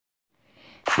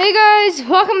Hey guys,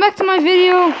 welcome back to my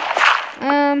video.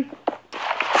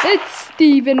 It's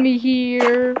Steve and me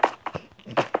here.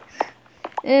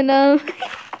 And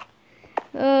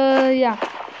yeah.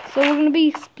 So we're gonna be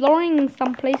exploring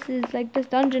some places like this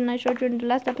dungeon I showed you in the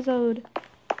last episode.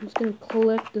 I'm just gonna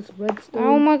collect this redstone.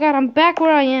 Oh my god, I'm back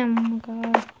where I am. Oh my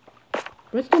god.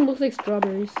 Redstone looks like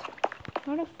strawberries.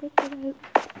 How the frick did I?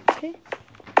 Okay.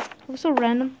 That was so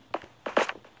random.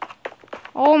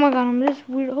 Oh my god, I'm just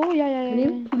weird. Oh yeah. Can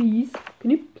you please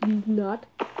not?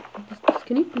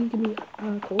 Can you please give me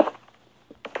coal?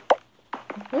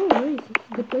 Oh nice, it's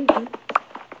a good place, man.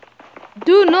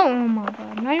 Dude, no. Oh my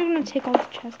god. Now you're gonna take all the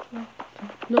chests.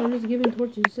 No, I'm just giving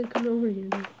torches. You said come over here,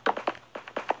 dude.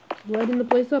 Just lighting the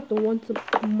place up. Don't want some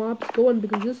mobs going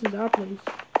because this is our place.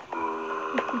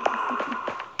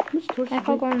 How much torches? I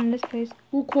thought going in this place.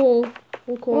 Oh, coal.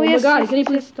 Oh, coal. Oh, Oh yes, my god, yes, can you yes,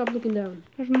 please yes. stop looking down?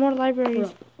 There's more libraries.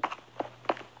 Up.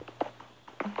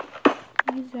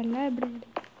 He's a library.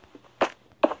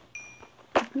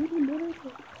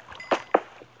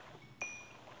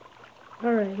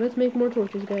 Alright, let's make more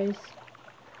torches, guys.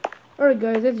 Alright,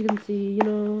 guys, as you can see, you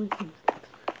know...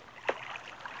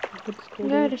 Put this coal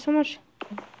Yeah, there. there's so much.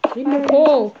 Need more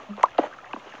coal!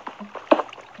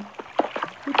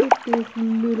 Look at this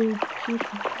little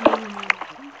chicken.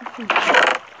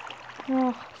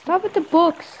 Oh, stop with the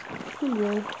books.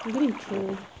 I'm getting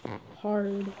trolled.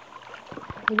 Hard.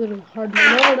 A little hard.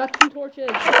 No, not 2 torches!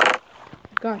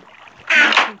 God.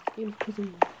 This game's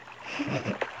pissing me.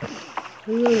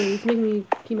 Literally, it's making me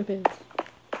pee my pants.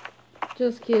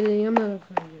 Just kidding, I'm not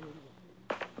afraid.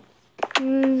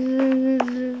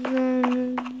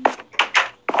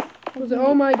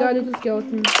 Oh my god, it's a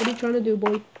skeleton. What are you trying to do,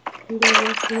 boy? You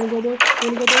wanna go, boy? Yeah,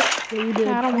 you did.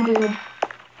 Yeah, I don't want to go. You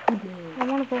did. I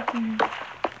want to go from here.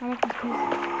 I like this place.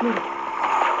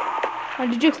 No.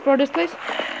 Did you explore this place?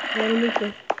 I don't think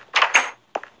so.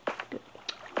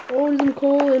 Oh, there's some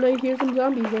coal and I hear some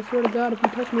zombies. I swear to god, if you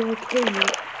touch me, I'll kill you.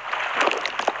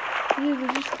 Yeah,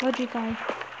 there's this sludgy guy.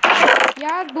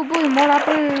 Yeah, boo-boo, more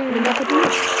apple.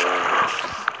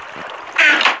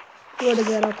 Swear to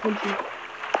god, I'll punch you.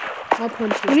 I'll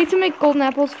punch We you. need to make golden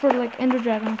apples for, like, Ender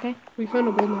Dragon, okay? We found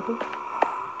a golden apple.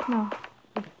 No.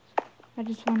 I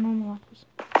just found normal apples.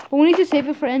 But we need to save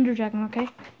it for Ender Dragon, okay?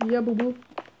 Yeah, boo boo.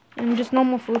 And just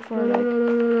normal food for, No, like...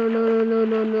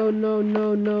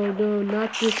 no,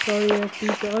 not this sorry ass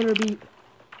beat, the other beat.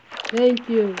 Thank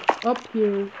you. Up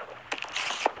here.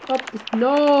 Up this.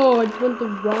 No, I just went the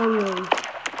wrong way.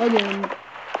 Again.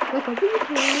 Like, are you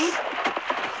playing?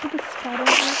 Stupid spider.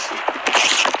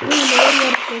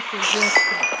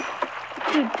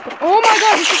 Dude, oh my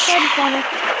god, this is spider spawner.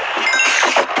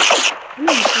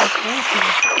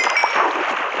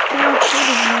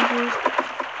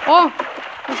 Oh,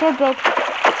 my sword broke.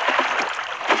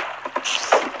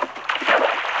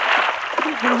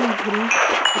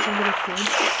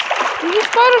 There's a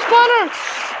spider spawner.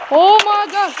 Oh my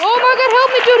god,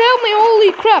 help me, dude, help me.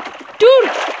 Holy crap. Dude,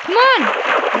 come on.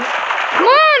 Come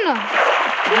on.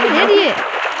 Freaking idiot.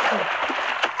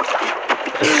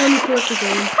 Let me collect the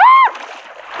game.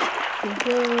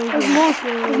 There's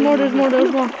more. Oh,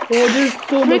 there's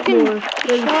so much Freaking more.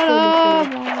 There's shut so up.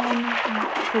 much more.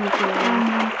 So much more.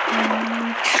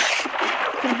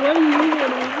 Why are you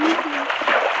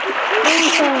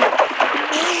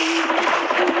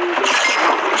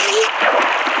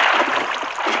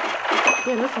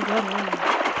Yeah, this is that iron.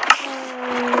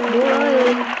 More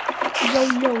iron.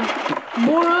 Yo.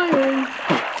 More iron.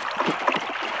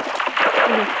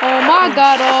 Oh my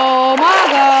god. I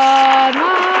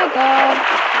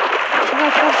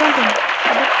gotta stop jumping.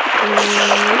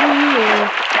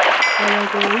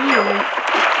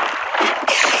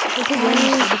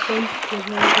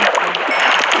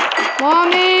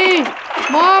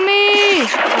 Mommy!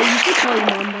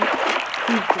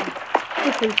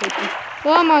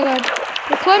 Oh my god.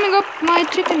 They're climbing up my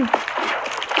chicken.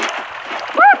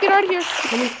 Ah, get out of here.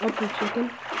 Coming up your chicken.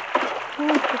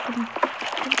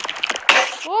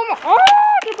 Oh my,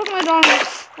 they broke my armor.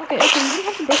 Okay, you don't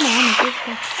have to break my armor.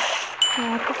 Yeah, I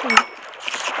prefer it.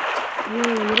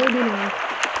 What do I do now?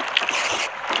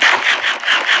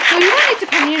 No, you don't need to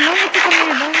come here. Don't need to come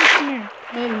here.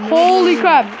 Holy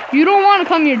crap. You don't want to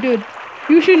come here, dude.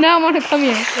 You should not want to come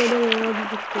here. Oh, don't worry, I'll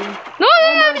just explore. No,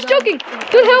 I'm just joking.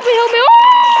 Dude, help me.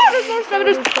 Oh, there's more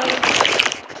spiders.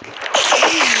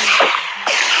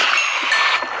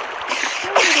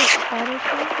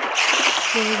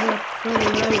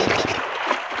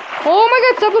 Oh my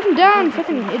god, stop looking down.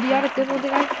 Fucking idiotic. This old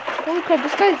guy. Holy crap,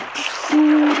 this guy.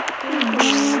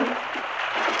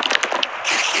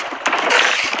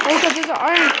 Oh god, there's an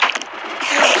iron.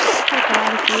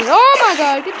 Oh my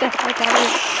god, get the heck out of here.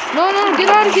 No, get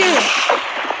out of here.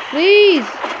 Please.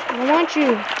 I don't want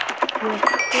you. Yeah.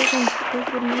 Freaking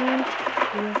stupid man.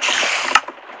 Yeah.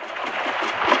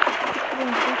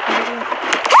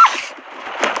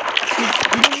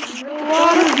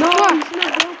 What the No, fuck? you should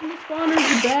not broken the spawners,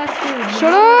 you bastard.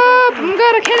 Shut up! Oh my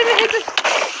god, I can't even hit this.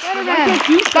 Spider-Man. can't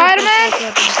you Spider-Man.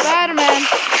 stop this? Spider-Man.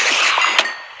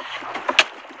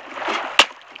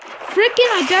 Freaking,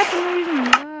 I died for no reason.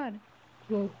 God.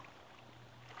 Whoa.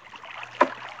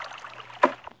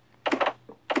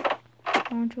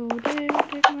 Don't you dare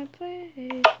take my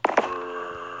place.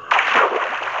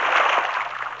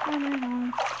 Coming home.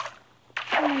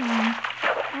 Coming home.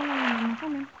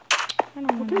 Coming.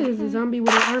 Okay, there's a zombie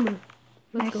with an armor.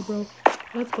 Let's go, bro.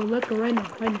 Let's go right now.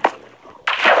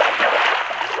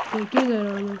 Okay, give me that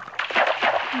armor. Go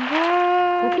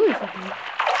What? kill yourself, man.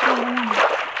 I don't know.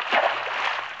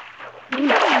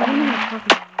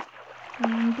 In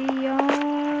the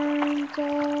arms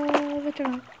of a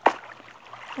girl.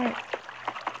 Alright.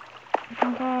 Oh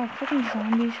my god, freaking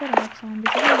zombie. Shut up, zombie.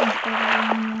 I don't even care about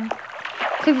you anymore.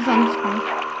 Click the zombie's fine.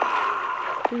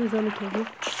 Give the zombie kill you.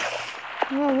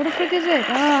 Oh, what the frick is it?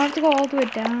 Oh, I have to go all the way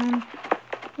down.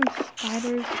 Some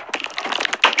spiders.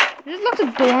 They just locked a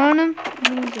door on him.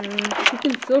 Loser.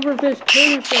 Freaking silverfish, kill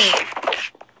yourself.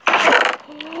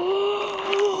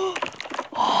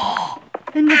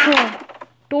 In the door.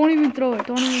 Don't even throw it.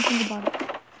 Don't even think about it.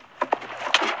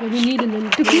 Yeah, we need an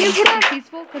Dude, can you put it on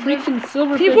peaceful? freaking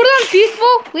silverfish. Can you put it on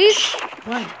peaceful, please?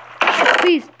 Why?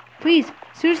 Please.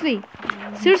 Seriously.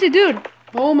 Seriously, dude.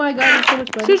 Oh my god, there's so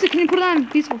much better. Seriously, can you put it on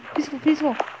peaceful?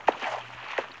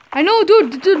 I know,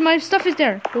 dude, my stuff is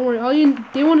there. Don't worry,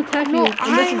 they won't attack No, you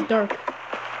unless it's dark.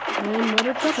 And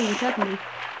mother truckers attacking me.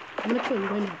 I'm gonna kill you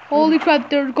right now. Holy crap,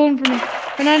 they're going for me.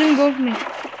 They're not even going for me.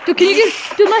 Dude, can you get...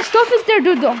 Dude, my stuff is there,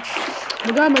 dude. Oh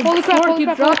my god, my sword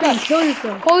keeps dropping. Kill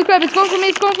yourself. Holy crap, it's going for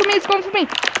me. Punch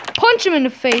him in the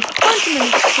face. Punch him in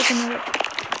the freaking head.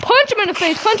 Punch him in the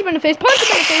face.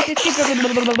 It keeps... Punch him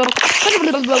in the balls. Punch him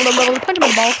in the balls. Punch him in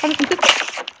the balls.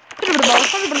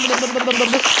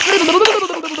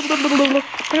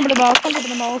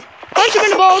 Punch him in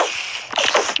the balls.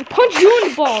 Punch you in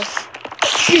the balls.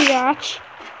 Bitch.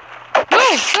 No,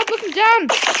 stop looking down.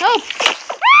 Help.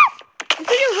 I'm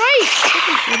to your right.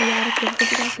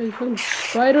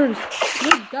 Spiders.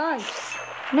 You die.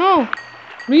 No.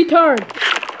 Retard.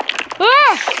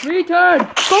 Ah! Retard.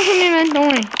 Go for me, man. Don't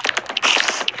worry.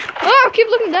 Ah, keep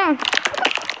looking down.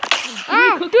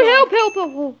 Ah, dude, help.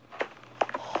 Oh.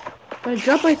 I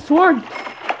dropped my sword.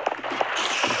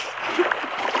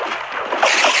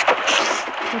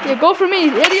 Yeah, go for me,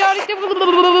 idiotic.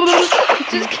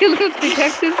 Just kill him with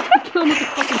pickaxes. Kill him with the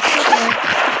fucking sword.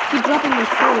 Keep dropping my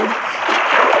sword.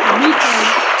 Retard.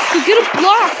 To get a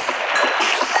block.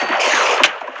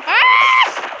 Ah!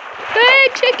 Hey,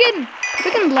 chicken.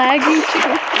 Freaking laggy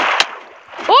chicken.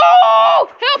 Oh!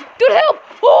 Help! Dude, help!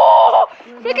 Oh!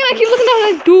 Freaking, I keep looking down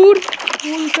like, dude.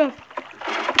 Holy crap.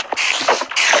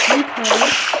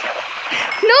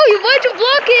 No, why'd you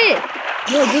block it?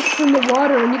 No, just from the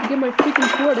water. I need to get my freaking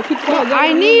sword. I keep falling.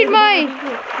 I need my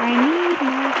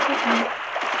chicken.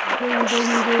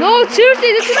 No,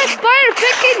 seriously, this is an expired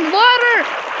freaking water.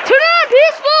 Turn it on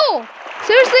peaceful.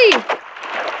 Seriously.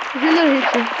 He literally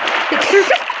hit you.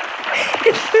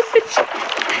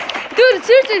 Dude,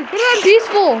 seriously, put it on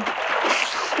peaceful.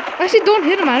 Actually, don't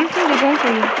hit him. I don't think they're going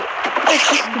for you. Like,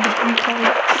 this could be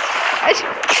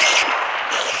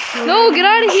no, get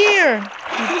out of here.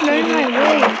 You're in my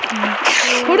way.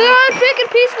 Put it on freaking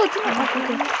peaceful. It's in my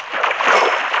okay.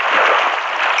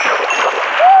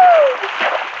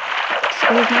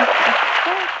 Excuse me.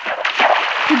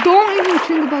 You don't even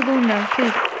think about going there,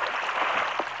 please.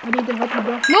 I need to help you,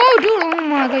 bro. No, dude. Oh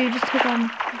my god, you just took on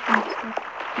stuff.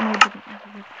 No, I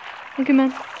didn't. Thank you,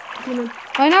 man.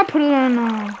 Why not put it on?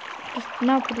 Just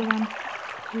now put it on.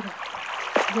 You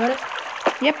got it?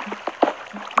 Yep.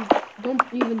 Don't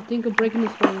even think of breaking the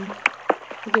spawner.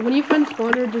 Okay, when you find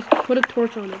spawner, just put a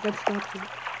torch on it. That stops it.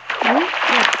 Really?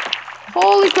 Yeah.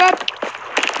 Holy crap.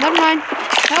 Never mind.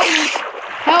 Help me.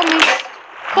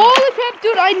 Holy crap,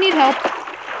 dude, I need help.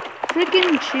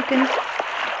 Freaking chicken.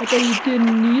 I thought you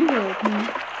didn't need help, man.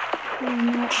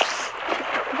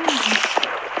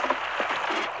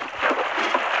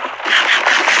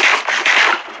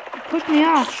 Push me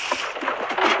off.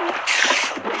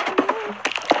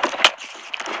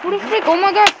 What the frick? Oh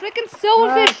my god, freaking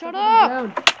silverfish, shut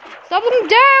up! Stop looking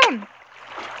down!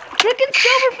 Freaking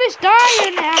silverfish, die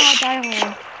in now, die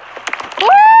hole.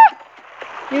 Ah!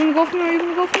 You gonna go for me or you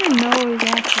gonna go for me? No,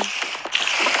 exactly.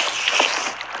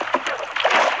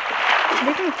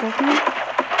 They're gonna go for me.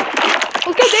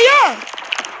 Okay, they are!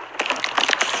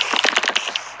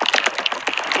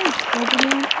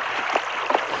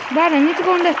 Dad, I need to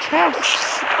go in that chest.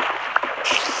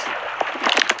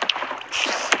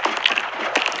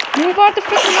 Move out the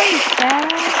freaking way, Dad.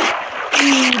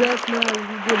 Ooh, that's not a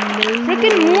good name.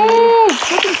 Freaking move!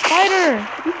 Freaking spider!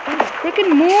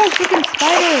 Freaking move! Freaking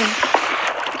spider!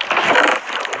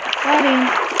 Daddy.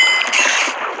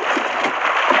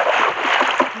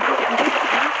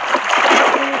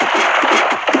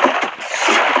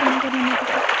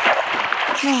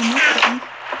 No, I'm not freaking.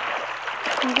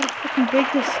 I gotta freaking break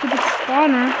this stupid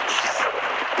spawner.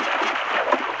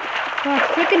 God,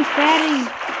 freaking fatty.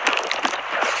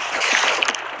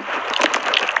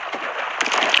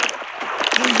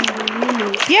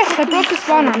 Yes, I broke the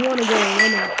spawner. I wanna go, I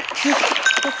know. Yes, I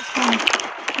broke the spawner.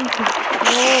 Thank you.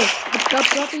 Oh, stop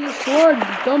dropping your swords,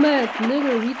 dumbass,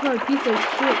 nigger, retard, piece of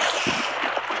shit.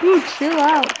 Dude, chill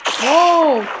out.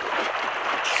 Oh!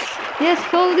 Yes,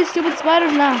 kill these stupid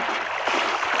spiders now.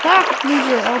 Ah,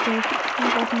 loser. Okay.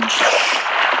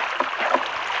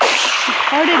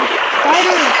 Retarded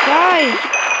spiders, die!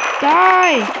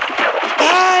 Die!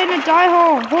 Die in a die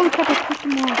hole! Holy crap, I pushed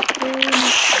them off.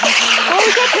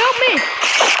 Holy crap, help me!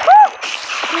 Woo!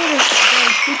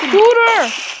 Spooter!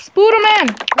 Spooter man!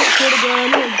 I swear to God,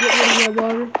 I'm gonna get rid of that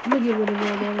water. I'm gonna get rid of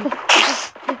that water.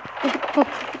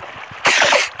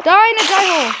 Die in a die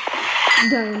hole!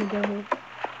 Die in the devil.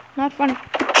 Not funny.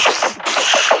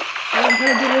 I'm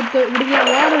trying to get rid of that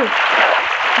water.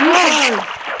 Retard!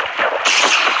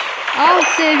 I'll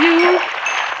save you!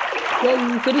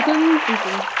 Young citizens.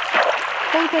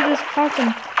 Look at this fountain.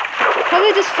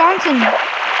 Probably this fountain.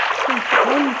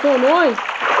 I'm so annoying.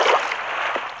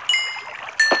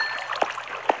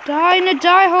 Die in a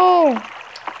die hole!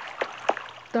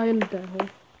 Die in the devil.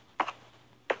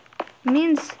 It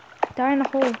means die in a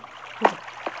hole.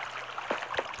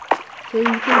 So you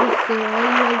can just say, all you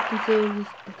have to say is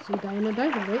just say die in a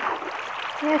devil, right?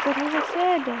 Yes, that's what I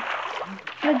said. I'm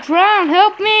gonna drown,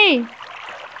 help me!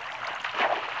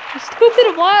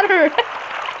 Stupid water!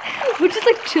 We're just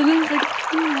like chilling, it's like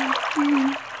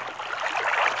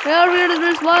Well,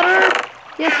 there's water!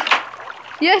 Yes!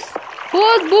 Yes!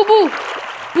 Oh, boo boo!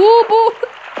 Boo boo!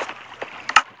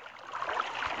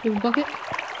 There's a bucket.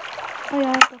 Oh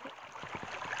yeah, that's okay.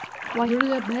 Why you're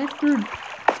that bastard?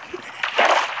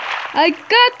 I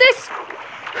got this!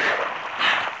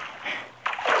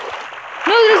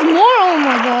 No, there's more! Oh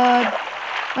my god.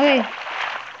 Okay.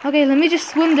 Okay, let me just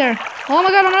swim there. Oh my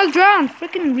god, I'm gonna drown!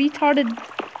 Freaking retarded.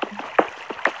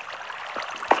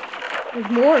 There's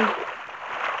more.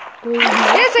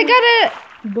 Yes, I got it!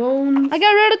 Bones. I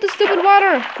got rid of the stupid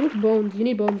water. Which bones? You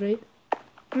need bones, right?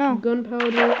 No.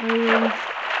 Gunpowder, iron,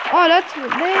 Oh, that's...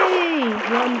 Hey!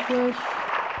 rotten flesh.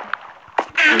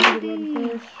 Rotten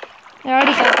flesh. I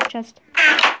already got the chest.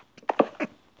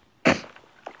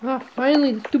 Ah,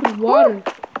 finally, the stupid water.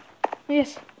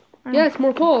 Yes. Yes,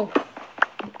 more coal.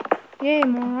 Yay,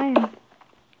 more iron.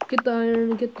 Get the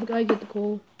iron, get the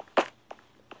coal.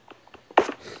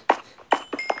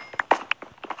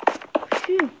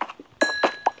 Phew.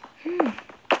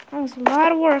 That was a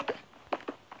lot of work.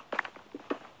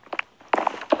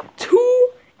 2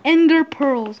 ender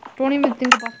pearls. Don't even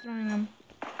think about throwing them.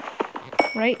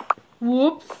 Right?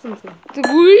 Whoops.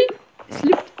 We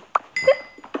slipped.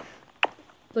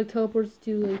 It's like teleports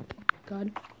to like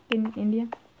God. In India.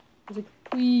 It's like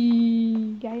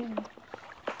wee. Yeah.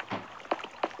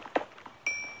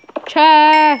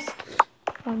 Chest!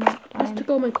 Oh, no, I just took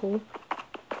all my coal.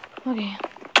 okay.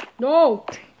 No!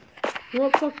 Well,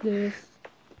 fuck this.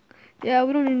 Yeah,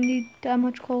 we don't even need that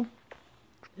much coal.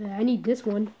 Yeah, I need this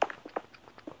one.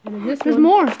 And this There's one.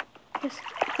 more. Yes.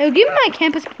 Hey, give me my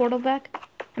campus portal back.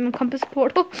 I mean compass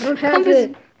portal. I don't have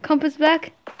it. Compass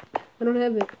back. I don't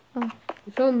have it. Oh.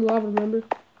 You fell in the lava, remember?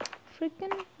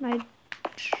 Freaking night.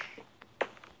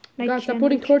 God, stop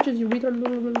putting torches, you retard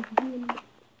little.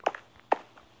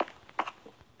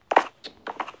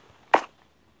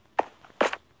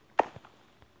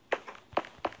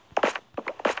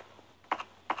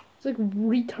 It's like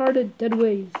retarded dead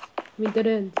ways. I mean, dead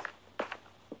ends.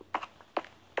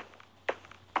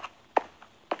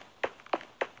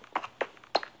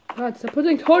 God, stop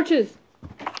putting torches!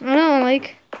 I don't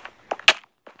like.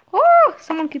 Oh,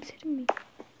 someone keeps hitting me.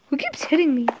 Who keeps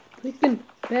hitting me? Freaking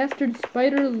bastard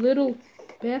spider little.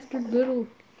 Bastard little.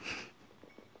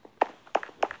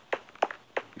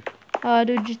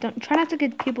 Dude, just don't. Try not to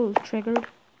get people triggered.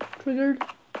 Triggered?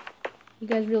 You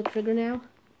guys real trigger now?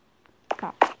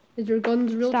 Stop. Is your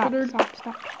guns real Stop. triggered? Stop.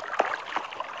 Stop.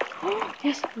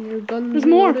 Yes. And your guns There's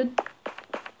more. reloaded?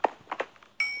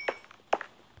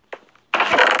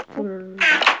 Or-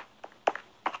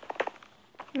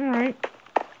 Alright.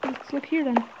 Let's look here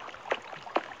then.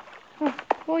 Oh,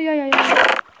 Oh, yeah.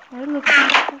 I look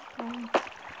at this.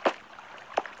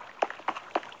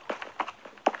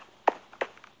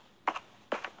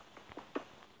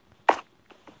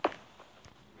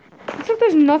 Looks like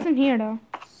there's nothing here, though.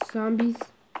 Zombies.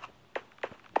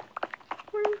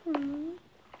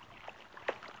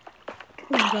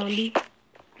 Zombie.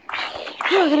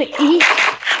 We're gonna eat.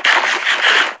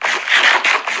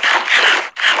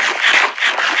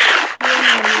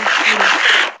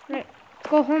 Right, let's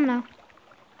go home now.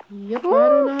 Yep, I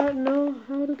do not know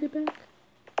how to get back.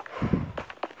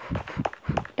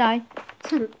 Die.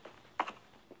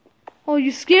 Oh,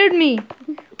 you scared me.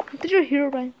 Did your hero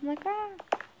right? I'm like, ah.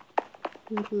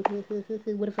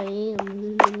 What if I am?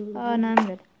 Oh, no, I'm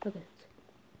good. Okay.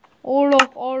 Oh,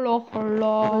 look.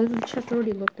 Oh, this is the chest I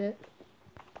already looked at.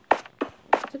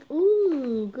 It's like,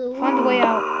 ooh, go Find a way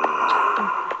out.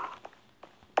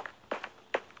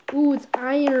 Ooh, it's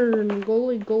iron.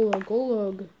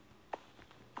 Golug.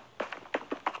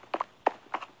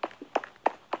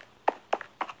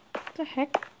 What the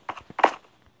heck?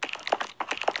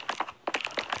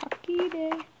 Lucky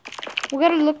day. We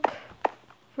gotta look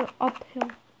for uphill.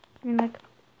 I mean, like,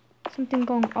 something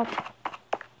going up.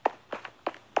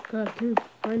 God, I can't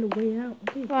find a way out.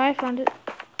 Okay. Oh, I found it.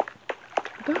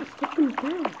 God, stop me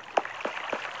down.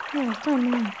 Oh, it's so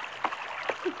annoying.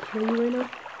 I'll kill you right now.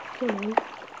 So annoying.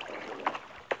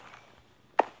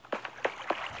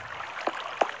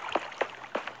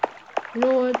 You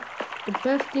know what? The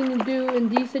best thing to do in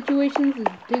these situations is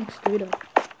dig straight up.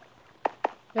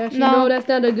 Actually, no, that's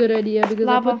not a good idea because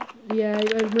Lava. I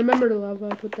remember the lava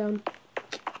I put down.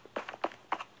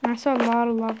 I saw a lot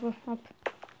of lava up.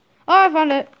 Oh, I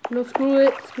found it. No, screw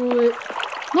it.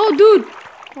 No, dude.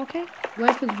 Okay.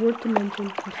 Life is worth to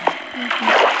mention.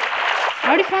 I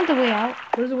already found the way out.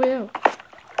 Where's the way out?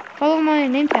 Follow my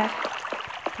name tag.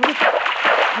 Oh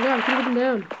God, keep looking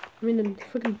down. I mean, I'm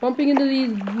freaking bumping into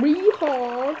these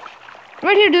rehogs.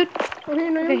 Right here, dude. Oh,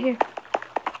 here now. Okay, here.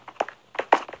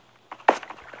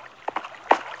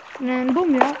 And then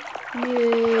boom, you're out. Yay.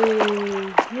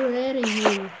 You're out of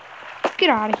here. Get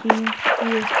out of here.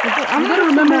 Yeah. I'm You gonna gotta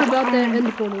remember come back. about that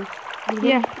end portal.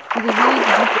 Yeah. Because we need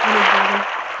to beat the end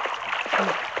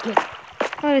portal.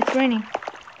 Oh, it's raining.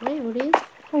 Wait, what is?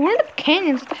 Oh, we're in the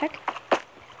canyons. What the heck?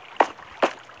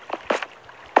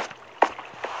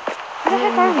 Where the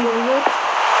heck are we?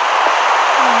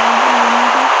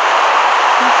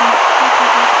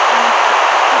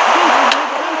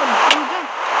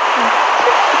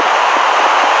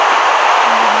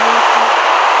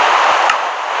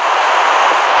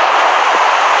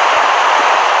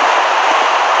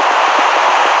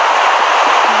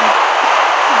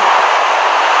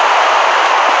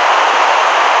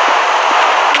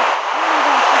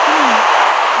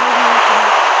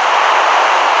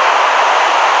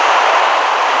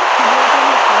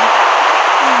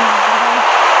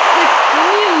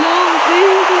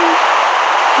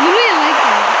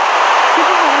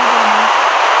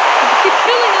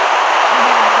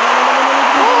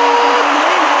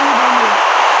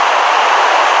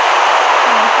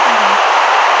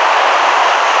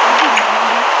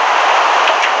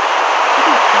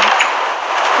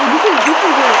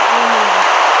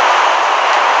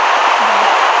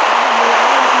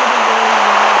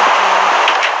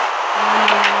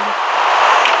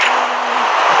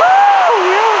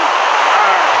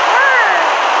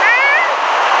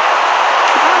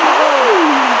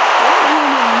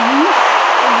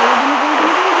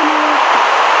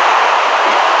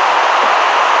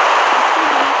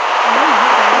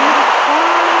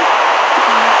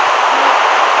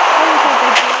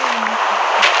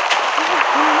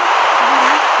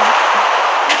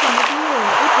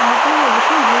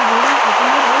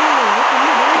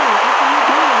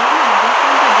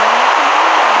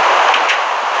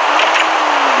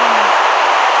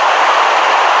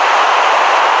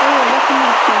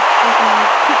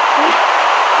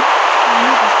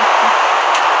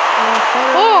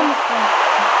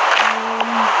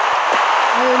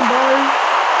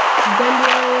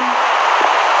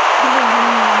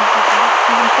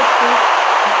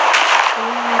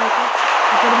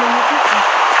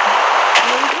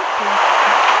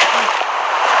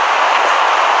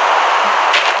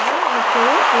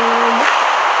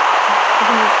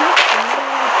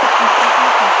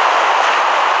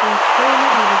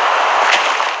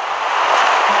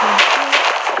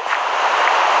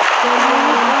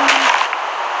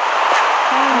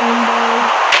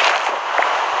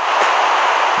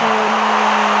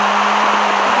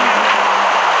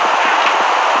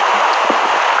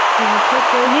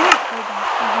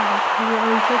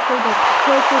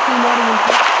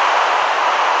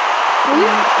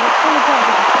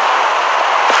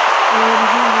 You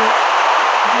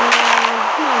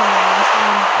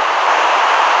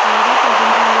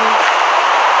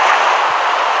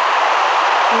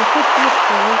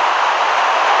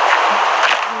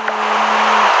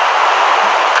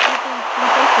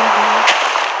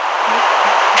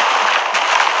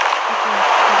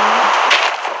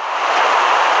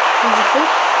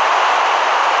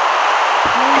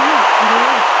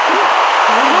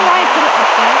know why I put it up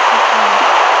there?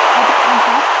 Up on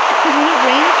top? Because when it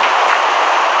rains,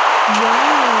 no,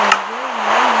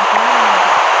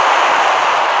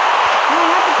 I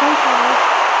have to come for it.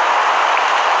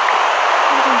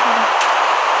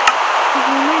 Because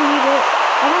we might need it.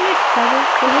 I don't need feathers.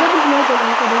 So what happens now that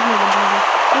Alpha doesn't have a body?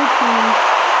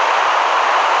 13.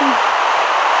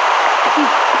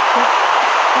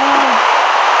 Alright,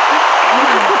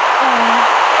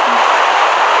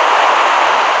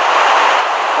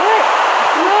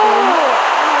 so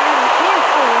I can't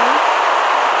say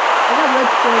I got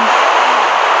redstone.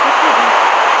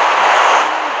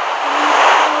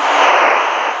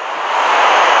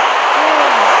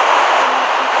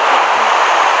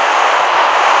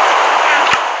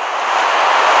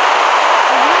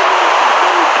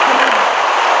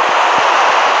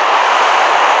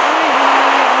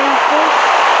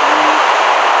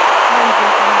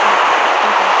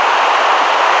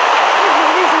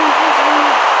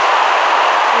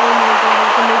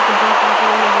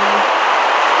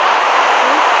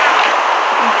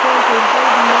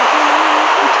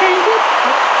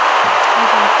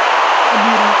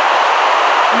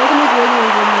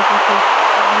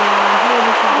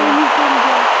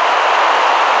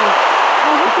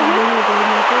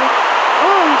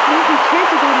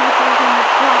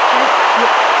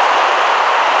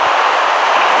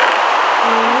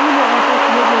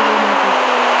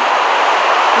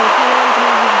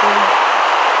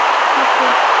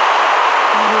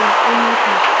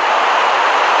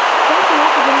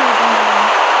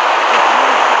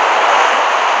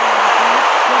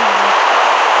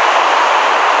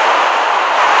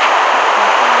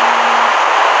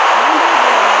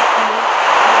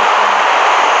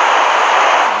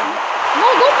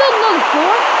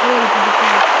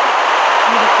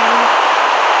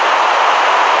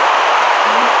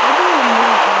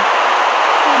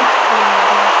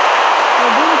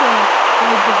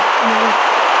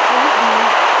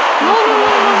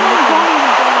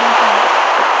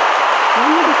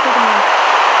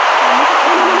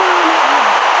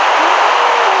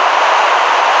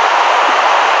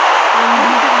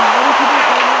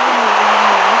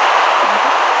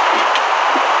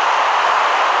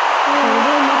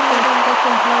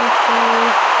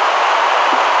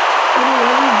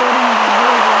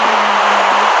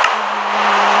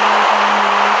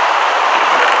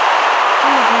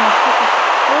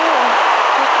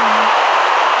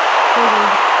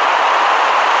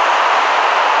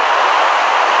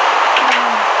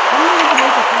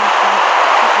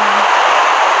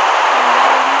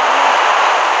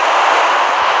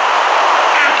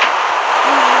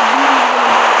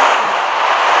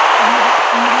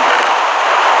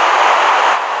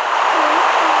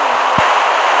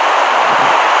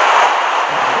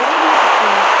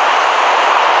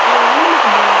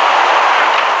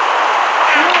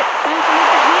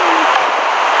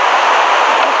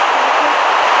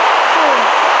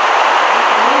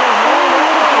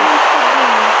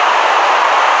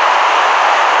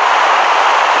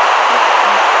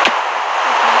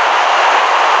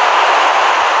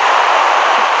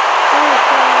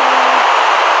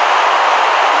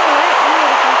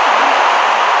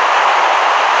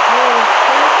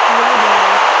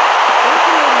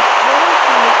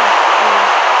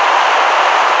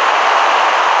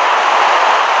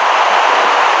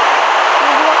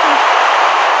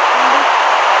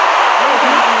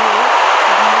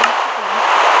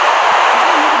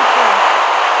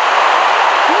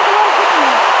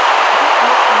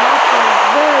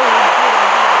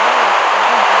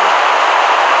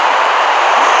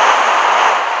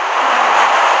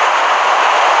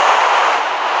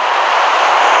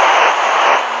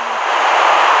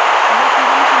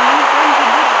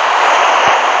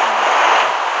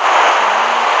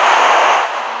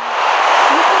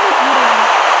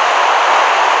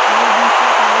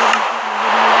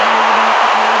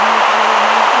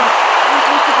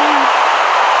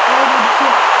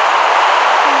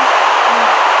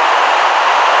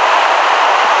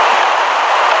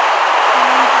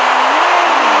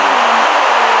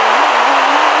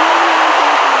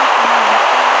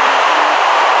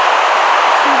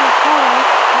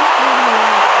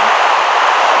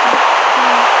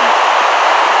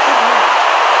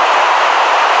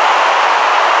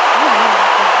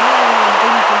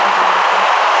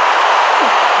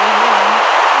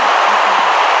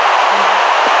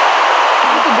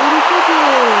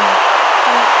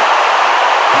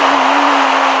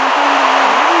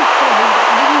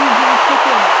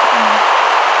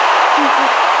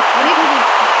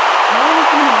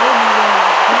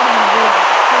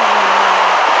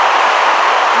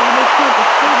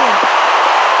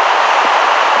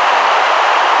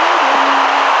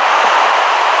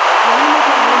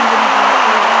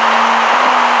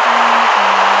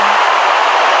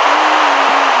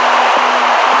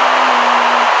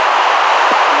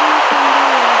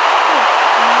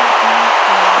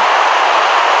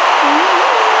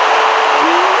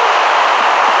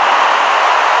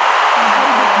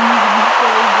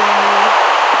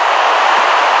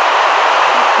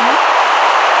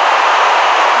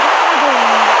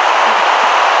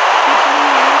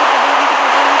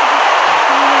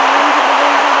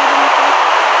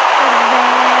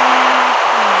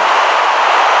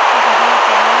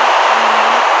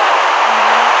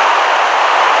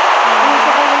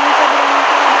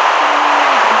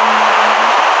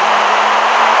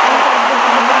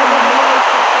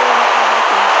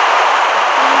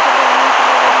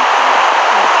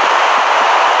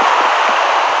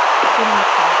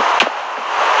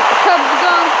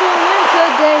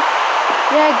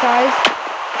 yeah, guys.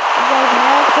 You guys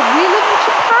know, because we live in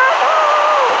Chicago.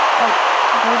 Oh,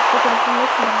 guys, look at the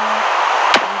looking at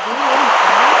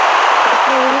yeah,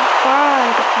 we live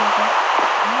by Chicago.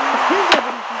 It's his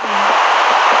living Chicago.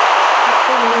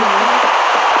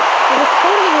 It was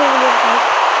totally where we live, guys.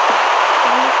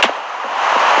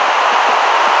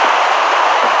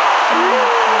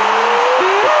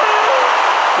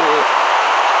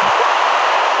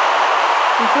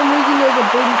 For some reason, there's a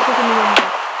baby chicken in the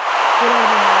house. Get out of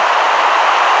the house.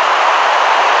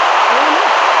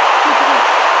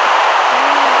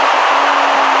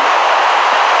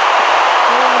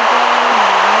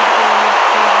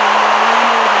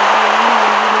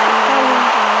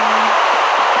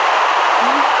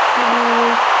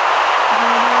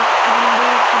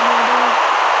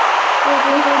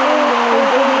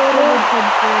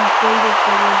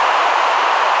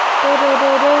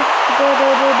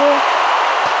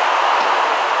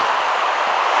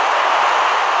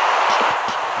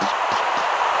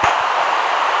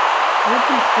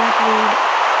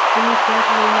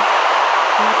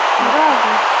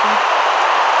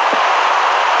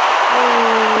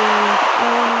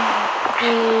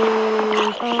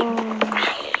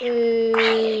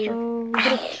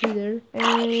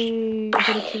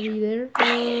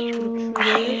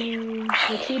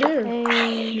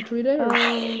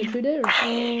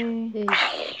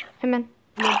 Hey man.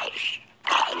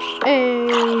 Hey.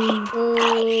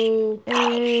 Oh.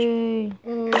 Hey.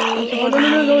 Oh,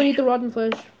 no, don't eat the rotten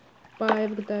flesh. Bye,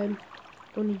 have a good time.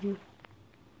 Don't need you.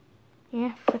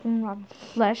 Yeah, freaking rotten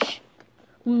flesh.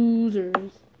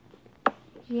 Losers.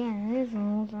 Yeah, it is a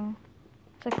loser.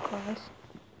 It's like cries.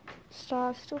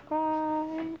 Starts to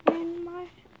cry in my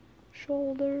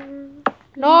shoulder.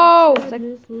 No! It's like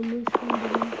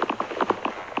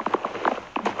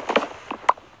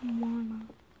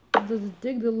just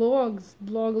dig the logs.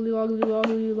 Loggly, loggly,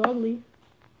 loggly, loggly.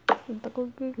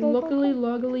 Luckily,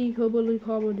 loggly, hobbly,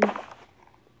 hobbly.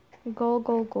 Go,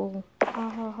 go, go. Ha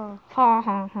ha ha. Ha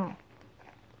ha ha.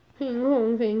 Ping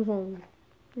hong, ping fong.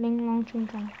 Ling long ching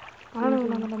chong. I don't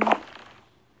know what I mean.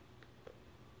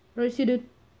 Right, see dude.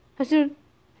 I see it.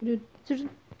 Dude.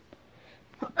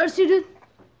 I see it.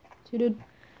 See dude.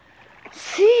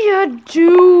 See ya,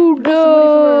 dude.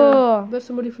 That's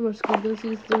somebody from our school. Gonna see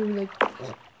this thing like.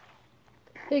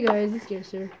 Hey guys, it's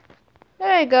Scarcer.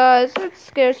 Hey guys, it's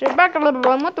Scarcer. Back on level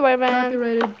 1 with the white van.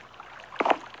 Copyrighted.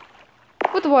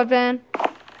 With the white van.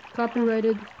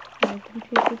 Copyrighted. Yeah, you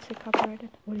did say copyrighted.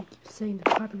 What do you keep saying? The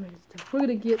copyrighted stuff. We're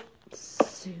gonna get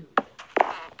sued.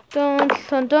 Dun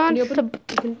dun dun. Can you open?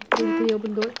 Can you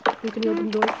open door? Can you open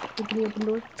door? Can you open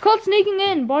door? It's called sneaking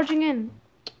in, barging in.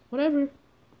 Whatever.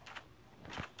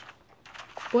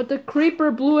 But the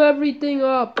creeper blew everything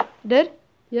up. Did?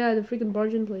 Yeah, the freaking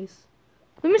bargain place.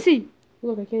 Let me see.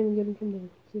 Look, I can't even get in from there.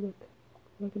 See, look.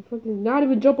 I can fucking not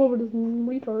even jump over this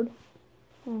retard.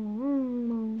 Oh,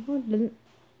 no, it didn't.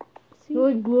 See? It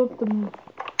like blew up the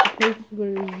places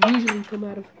where it usually come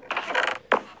out of.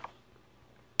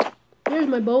 Here's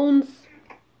my bones.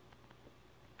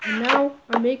 And now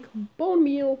I make bone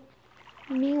meal.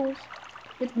 Meals.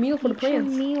 It's meal for the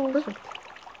plants. Meals. Perfect.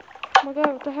 Oh my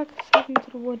god, what the heck is happening to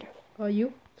the wood?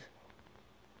 You?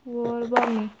 What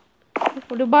about me?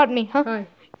 What about me, huh? Hi.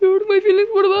 You hurt my feelings,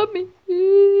 what about me?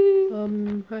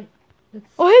 Hi.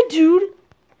 That's... Oh, hey, dude.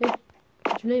 Hey,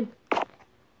 what's your name? I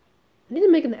need to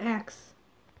make an axe.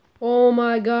 Oh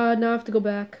my god, now I have to go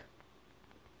back.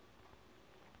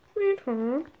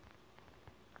 Return.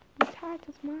 It's hard,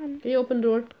 it's mine. Can you open the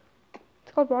door?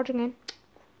 It's called barging in.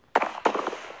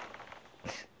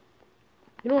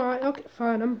 You know what? Okay,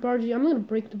 fine. I'm barging. I'm gonna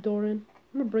break the door in.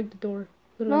 I'm gonna break the door.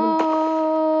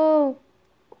 No.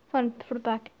 Fine, put it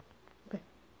back. Okay.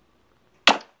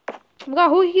 Oh my god,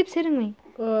 who keeps hitting me?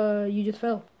 You just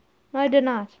fell. No, I did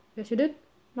not. Yes, you did.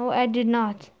 No, I did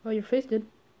not. Oh, your face did.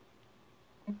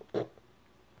 You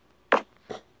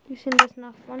think that's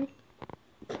not funny?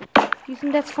 You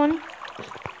think that's funny? You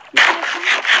think that's funny?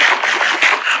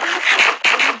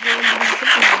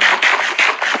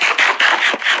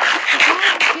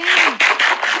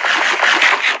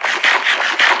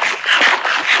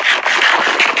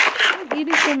 I'm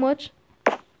eating so much.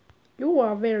 You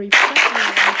are very fat.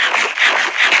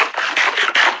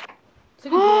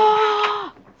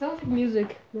 Sounds like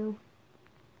music now.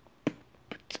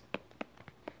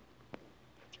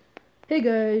 Hey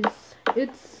guys,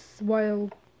 it's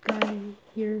Wild Guy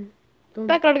here. Don't.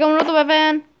 Back out, going with the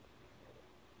weapon.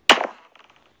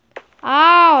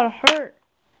 Ow, it hurt.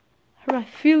 Hurt my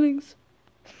feelings.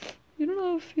 You don't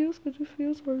know how it feels because it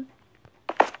feels hard.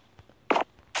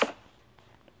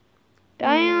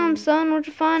 Damn, son, where'd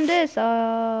you find this?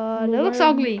 That looks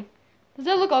ugly. Does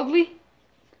that look ugly?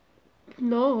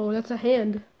 No, that's a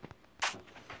hand.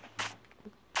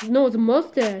 No, it's a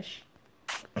mustache.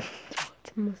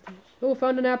 It's a mustache. Oh,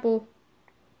 found an apple.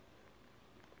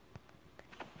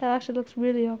 That actually looks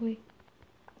really ugly.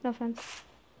 No offense.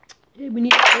 Hey, we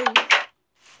need space.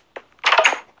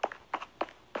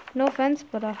 No offense,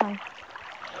 but hi.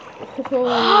 Oh.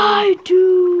 Hi,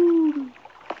 dude!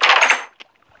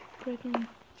 Freaking.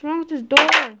 What's wrong with this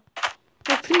door?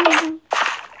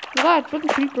 God, fucking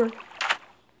creeper.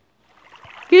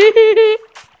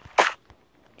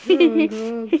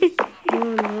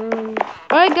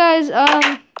 Alright guys,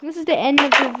 this is the end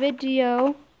of the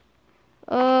video.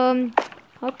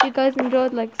 Hope you guys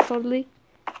enjoyed like totally,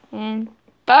 and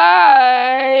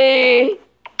bye.